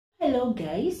Hello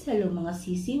guys! Hello mga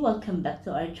sisi! Welcome back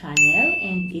to our channel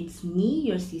and it's me,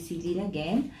 your sisi Lynn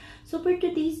again. So for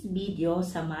today's video,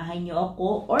 samahan nyo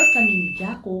ako or kami ni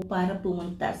Jacko para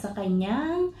pumunta sa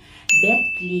kanyang vet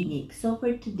clinic. So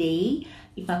for today,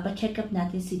 ipapacheck up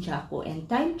natin si Jacko and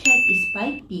time check is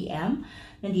 5 PM.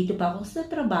 Nandito pa ako sa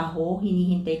trabaho,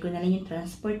 hinihintay ko na lang yung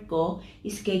transport ko.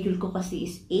 Schedule ko kasi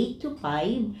is 8 to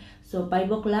 5. So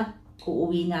 5 o'clock,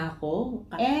 uuwi na ako.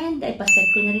 And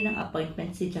ipaset ko na rin ang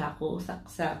appointment si Jacko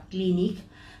sa clinic.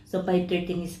 So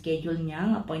 5:30 ni schedule niya,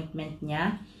 ang appointment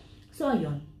niya. So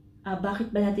ayun.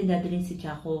 Bakit ba natin dadalhin si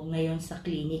Jacko ngayon sa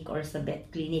clinic or sa vet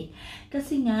clinic?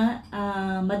 Kasi nga,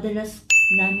 madalas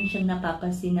namin siyang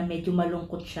napapansin na medyo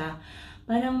malungkot siya.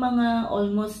 Parang mga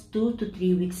almost 2 to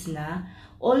 3 weeks na.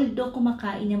 Although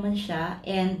kumakain naman siya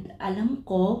and alam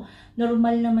ko,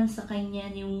 normal naman sa kanya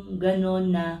yung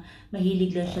gano'n na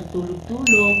mahilig lang siya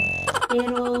tulog-tulog.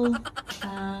 Pero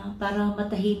para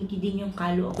matahimik din yung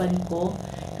kalooban ko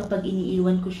kapag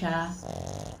iniiwan ko siya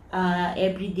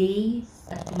everyday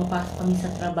at pumapasok kami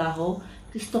sa trabaho.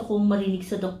 Gusto kong marinig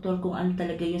sa doktor kung ano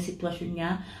talaga yung sitwasyon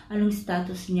niya, anong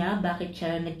status niya, bakit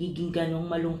siya nagiging ganong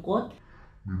malungkot.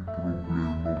 May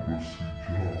problema ba si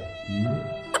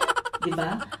Jacko?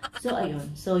 Diba? So, ayun.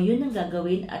 So, yun ang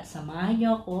gagawin at samahan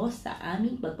niyo ako sa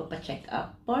aming pagpapacheck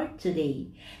up for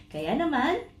today. Kaya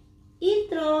naman,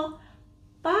 intro!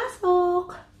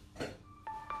 Pasok!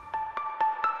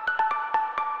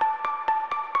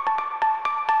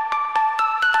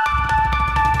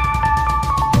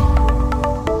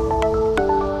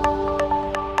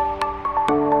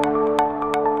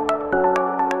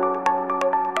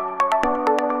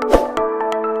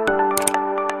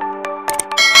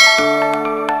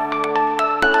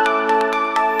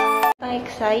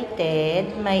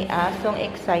 Excited, may asong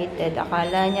excited.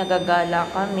 Akala niya gagala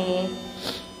kami.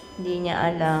 Hindi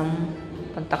niya alam.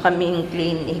 Punta kaming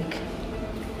clinic.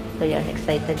 So yan,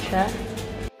 excited siya.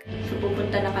 So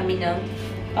pupunta na kami ng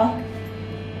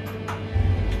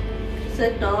so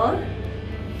ito.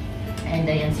 And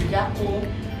ayan si Jacko.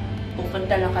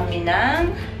 Pupunta na kami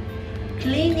ng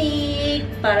clinic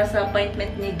para sa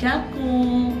appointment ni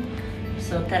Jacko.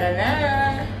 So tara na.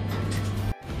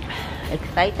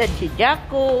 Excited si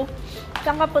Jacko.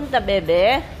 Saan ka punta,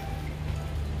 bebe?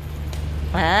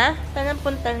 Ha? Saan ang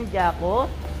punta ni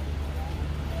Jacko?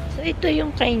 So, ito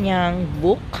yung kanyang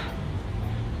book.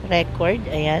 Record.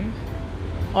 Ayan.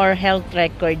 Or health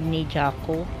record ni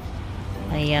Jacko.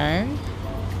 Ayan.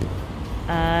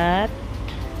 At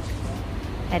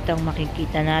itong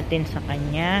makikita natin sa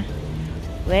kanya.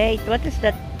 Wait, what is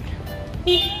that?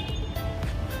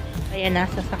 Ayan,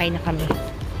 nasasakay na kami.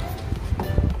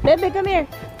 Bebe, come here.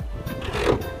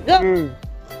 Go.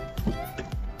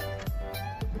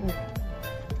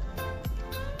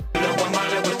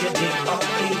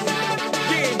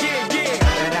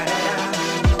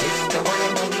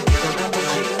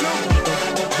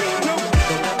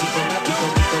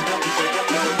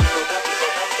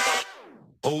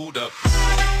 Hold up.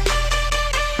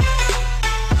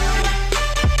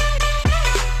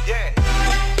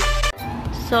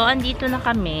 So, andito na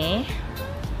kami.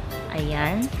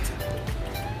 Ayan.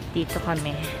 Dito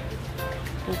kami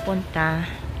pupunta.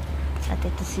 At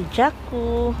ito si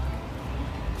Jacko.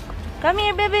 Come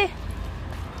here, baby.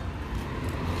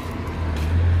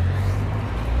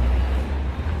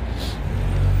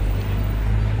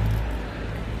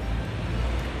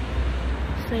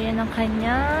 So, yan ang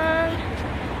kanyang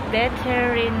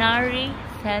veterinary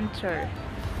center.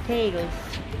 Tails.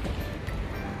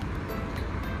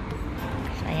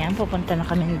 So, ayan. Pupunta na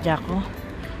kami ni Jacko.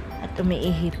 At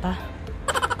umiihi pa.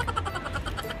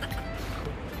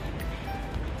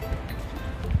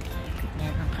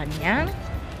 Yan ang kanyang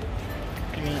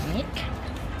clinic.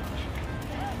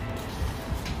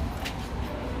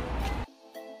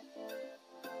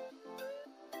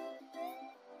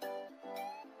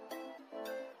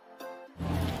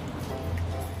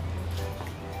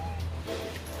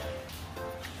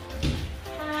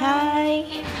 Hi.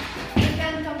 You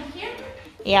can come here?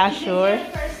 Yeah, sure.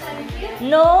 First time here?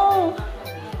 No!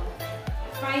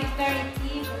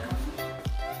 5:30.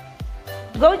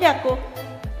 Go, Jacko.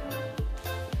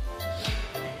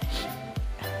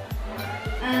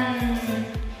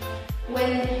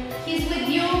 When he's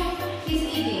with you, he's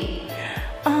eating.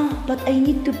 But I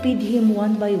need to feed him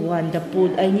one by one. The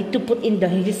food I need to put in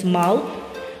his mouth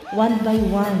one by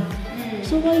one.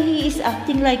 So why he is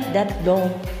acting like that though?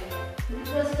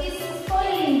 Because he's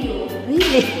spoiling you.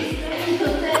 Really? He's trying to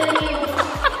tell you,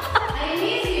 I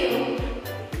miss you.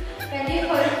 When you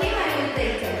hurt him, I will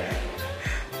take care.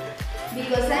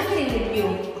 Because I'm here with you.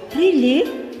 Really?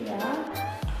 Yeah.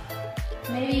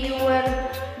 Maybe you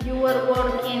were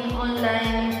working working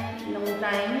online long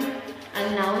time,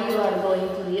 and now you are going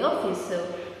to the office. So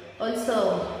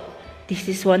also, This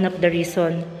is one of the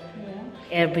reason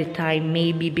every time,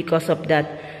 maybe because of that.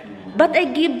 But I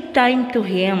give time to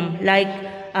him, like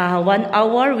 1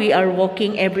 hour we are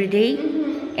walking every day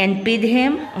and feed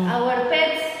him. our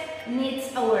pets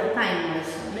needs our time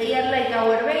also. They are like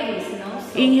our babies, no?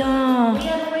 So Yeah. we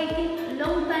are waiting a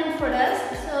long time for us,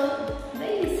 so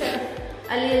they deserve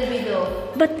a little bit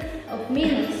But of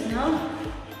minutes, no?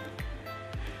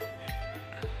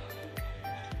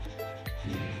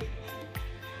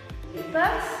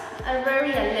 Pugs are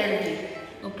very allergic,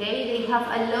 okay? They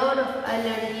have a lot of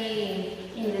allergy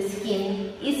in the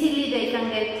skin. Easily they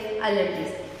can get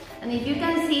allergies. And if you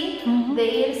can see, the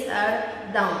ears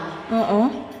are down,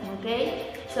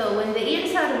 okay? So when the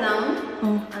ears are down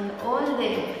and all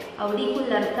the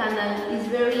auricular canal is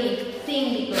very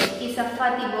thin because he's a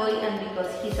fatty boy and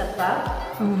because he's a pug,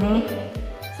 okay?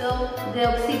 So the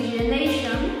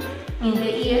oxygenation in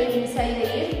the ear, inside the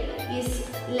ear, is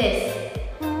less.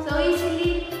 So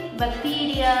easily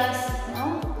bacteria,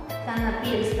 no, can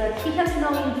appear, but he has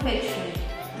no infection,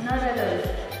 not at all.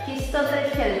 He's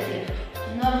totally healthy.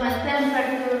 Normal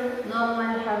temperature,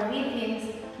 normal heart beatings,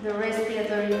 the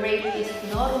respiratory rate is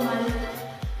normal.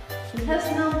 He has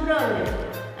no problem.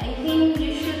 I think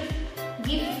you should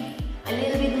give a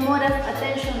little bit more of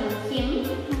attention on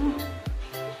him.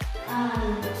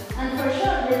 And for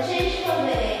sure, the change for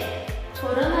the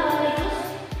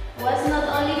coronavirus was not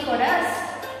only for us,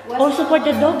 was Also for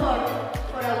the dog?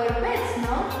 For our pets,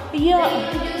 no? Yeah.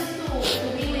 They used to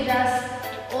be with us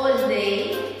all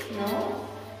day, no?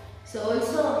 So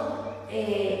also,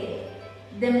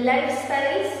 the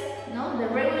lifestyles, no? The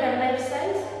regular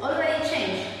lifestyles already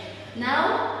changed.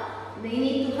 Now, they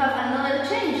need to have another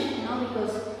change, no?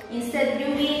 Because instead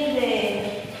you being the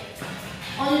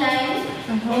online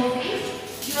office,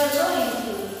 you are going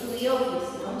to the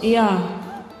office, no? So yeah.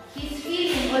 he's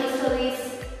feeling also this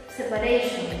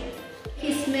separation.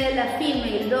 He smells a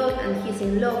female dog and he's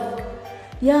in love.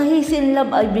 Yeah, he's in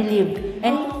love, I believe.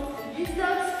 And These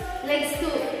dogs likes to,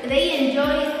 they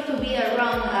enjoy to be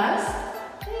around us.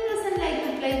 He doesn't like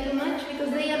to play too much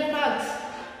because they are pugs.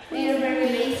 They are very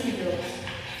lazy dogs.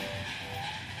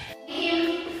 Give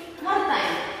him more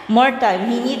time. more time,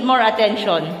 he need more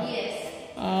attention. Yes.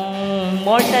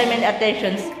 More time and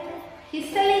attention.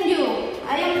 He's telling you,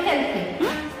 I am healthy.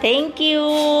 Thank you.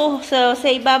 So,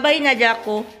 say bye-bye na,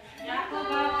 Jacko.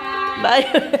 Bye.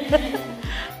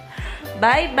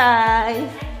 Bye-bye.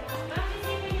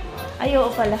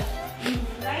 Ayo pala.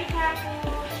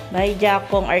 Bye,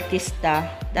 Jacko, ang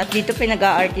artista. Dapat dito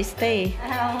pinag-aartista eh.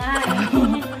 Oo nga.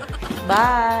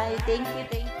 Bye. Thank you,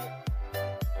 thank you.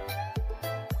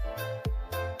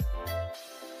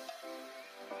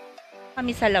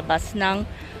 Kami sa labas ng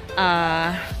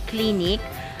clinic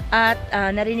at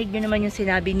narinig nyo naman yung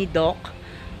sinabi ni Doc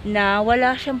na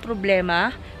wala siyang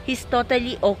problema. He's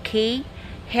totally okay,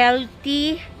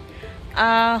 healthy,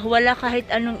 wala kahit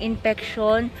anong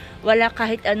infection, wala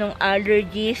kahit anong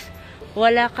allergies,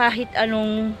 wala kahit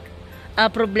anong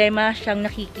problema siyang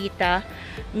nakikita.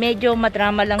 Medyo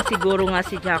madrama lang siguro nga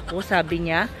si Jacko, sabi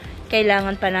niya.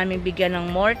 Kailangan pa namin bigyan ng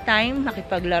more time,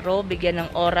 makipaglaro, bigyan ng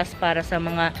oras para sa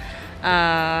mga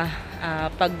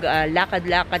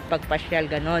paglakad-lakad, pagpasyal,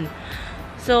 ganon.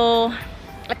 So,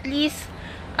 at least,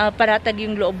 paratag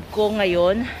yung loob ko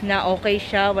ngayon na okay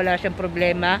siya, wala siyang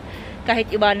problema. Kahit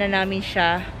iwanan namin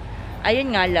siya,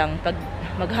 ayun nga lang, pag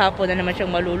maghapon na naman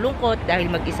siyang malulungkot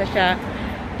dahil mag-isa siya.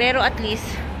 Pero at least,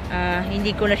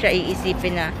 hindi ko na siya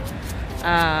iisipin na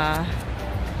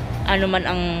ano man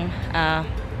ang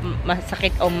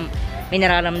masakit o may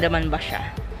nararamdaman ba siya.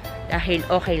 Dahil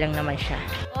okay lang naman siya.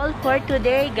 All for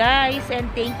today, guys. And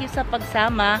thank you sa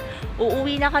pagsama.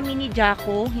 Uuwi na kami ni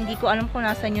Jacko. Hindi ko alam kung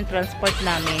nasan yung transport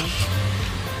namin.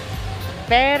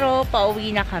 Pero,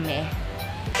 pauwi na kami.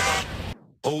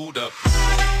 Hold up.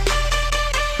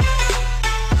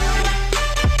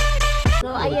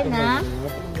 So, ayan na.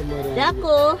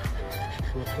 Jacko.